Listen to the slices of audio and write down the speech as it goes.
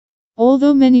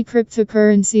Although many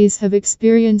cryptocurrencies have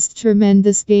experienced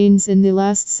tremendous gains in the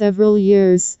last several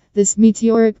years, this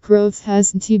meteoric growth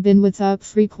hasn't been without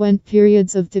frequent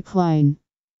periods of decline.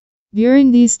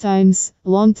 During these times,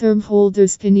 long-term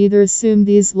holders can either assume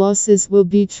these losses will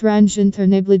be transient or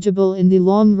negligible in the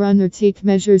long run, or take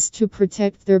measures to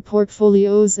protect their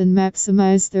portfolios and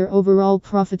maximize their overall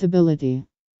profitability.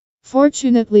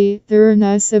 Fortunately, there are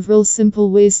now several simple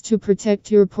ways to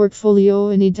protect your portfolio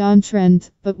in a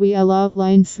downtrend, but we'll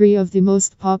outline 3 of the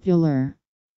most popular.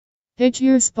 Hedge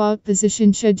your spot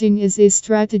position. Hedging is a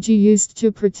strategy used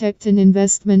to protect an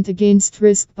investment against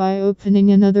risk by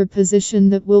opening another position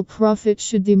that will profit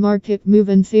should the market move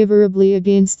unfavorably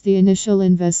against the initial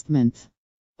investment.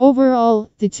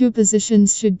 Overall, the 2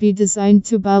 positions should be designed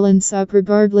to balance out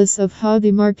regardless of how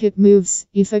the market moves,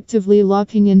 effectively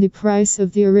locking in the price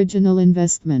of the original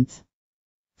investment.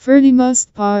 For the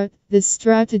most part, this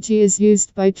strategy is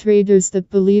used by traders that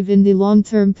believe in the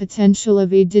long-term potential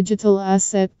of a digital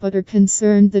asset but are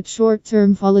concerned that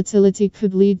short-term volatility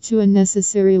could lead to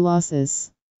unnecessary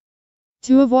losses.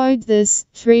 To avoid this,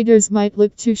 traders might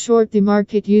look to short the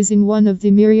market using one of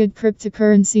the myriad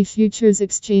cryptocurrency futures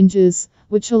exchanges,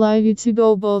 which allow you to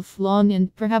go both long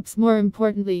and, perhaps more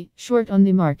importantly, short on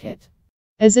the market.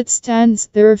 As it stands,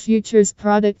 there are futures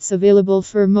products available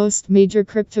for most major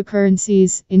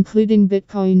cryptocurrencies, including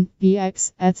Bitcoin,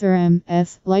 BX, Ethereum,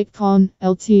 ETH, Litecoin,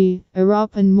 LT,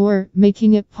 EROP and more,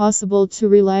 making it possible to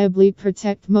reliably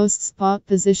protect most spot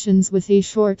positions with a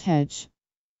short hedge.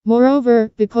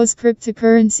 Moreover, because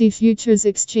cryptocurrency futures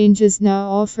exchanges now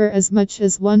offer as much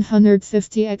as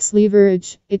 150x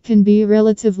leverage, it can be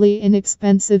relatively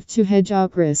inexpensive to hedge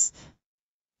out risk.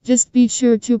 Just be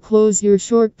sure to close your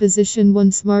short position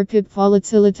once market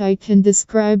volatility. I can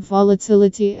describe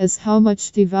volatility as how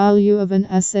much the value of an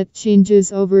asset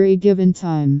changes over a given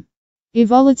time. A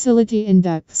volatility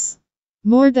index.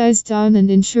 More dies down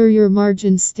and ensure your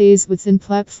margin stays within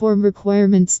platform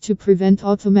requirements to prevent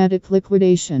automatic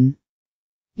liquidation.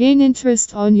 Gain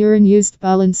interest on your unused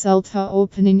balance. Alta.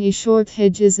 Opening a short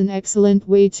hedge is an excellent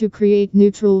way to create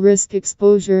neutral risk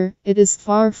exposure. It is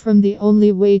far from the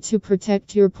only way to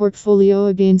protect your portfolio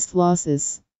against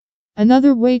losses.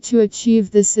 Another way to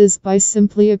achieve this is by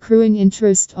simply accruing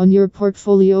interest on your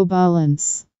portfolio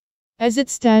balance. As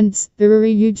it stands, there are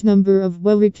a huge number of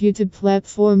well-reputed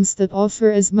platforms that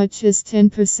offer as much as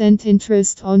 10%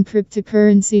 interest on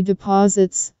cryptocurrency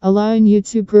deposits, allowing you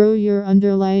to grow your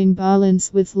underlying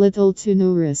balance with little to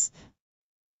no risk.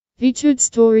 Featured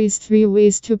stories: 3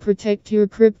 ways to protect your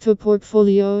crypto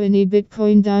portfolio in a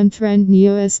Bitcoin downtrend.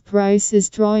 US price is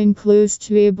drawing close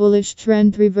to a bullish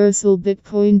trend reversal.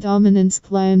 Bitcoin dominance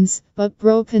climbs, but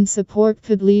broken support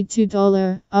could lead to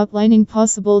dollar, outlining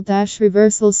possible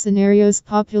reversal scenarios.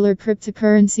 Popular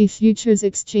cryptocurrency futures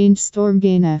exchange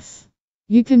StormGainF.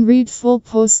 You can read full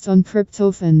post on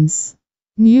CryptoFans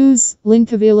News,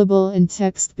 link available in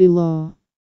text below.